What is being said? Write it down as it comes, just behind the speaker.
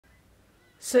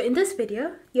So in this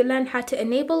video, you'll learn how to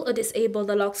enable or disable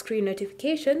the lock screen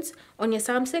notifications on your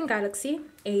Samsung Galaxy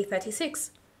A36.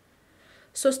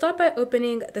 So start by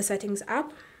opening the Settings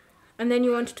app, and then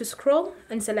you want to scroll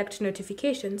and select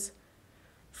Notifications.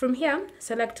 From here,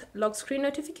 select Lock Screen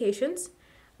Notifications,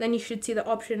 then you should see the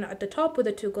option at the top with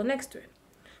a toggle next to it.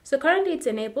 So currently it's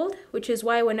enabled, which is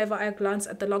why whenever I glance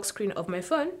at the lock screen of my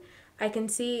phone, I can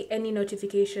see any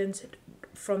notifications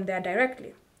from there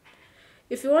directly.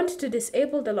 If you want to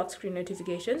disable the lock screen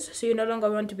notifications, so you no longer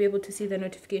want to be able to see the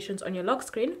notifications on your lock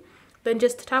screen, then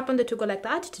just tap on the toggle like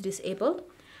that to disable.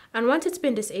 And once it's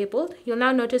been disabled, you'll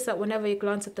now notice that whenever you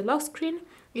glance at the lock screen,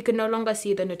 you can no longer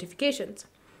see the notifications.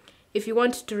 If you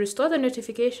want to restore the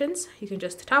notifications, you can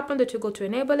just tap on the toggle to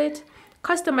enable it,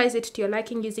 customize it to your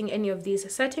liking using any of these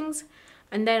settings,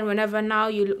 and then whenever now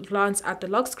you glance at the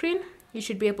lock screen, you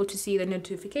should be able to see the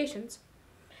notifications.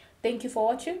 Thank you for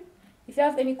watching. If you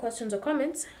have any questions or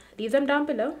comments, leave them down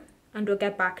below and we'll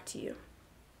get back to you.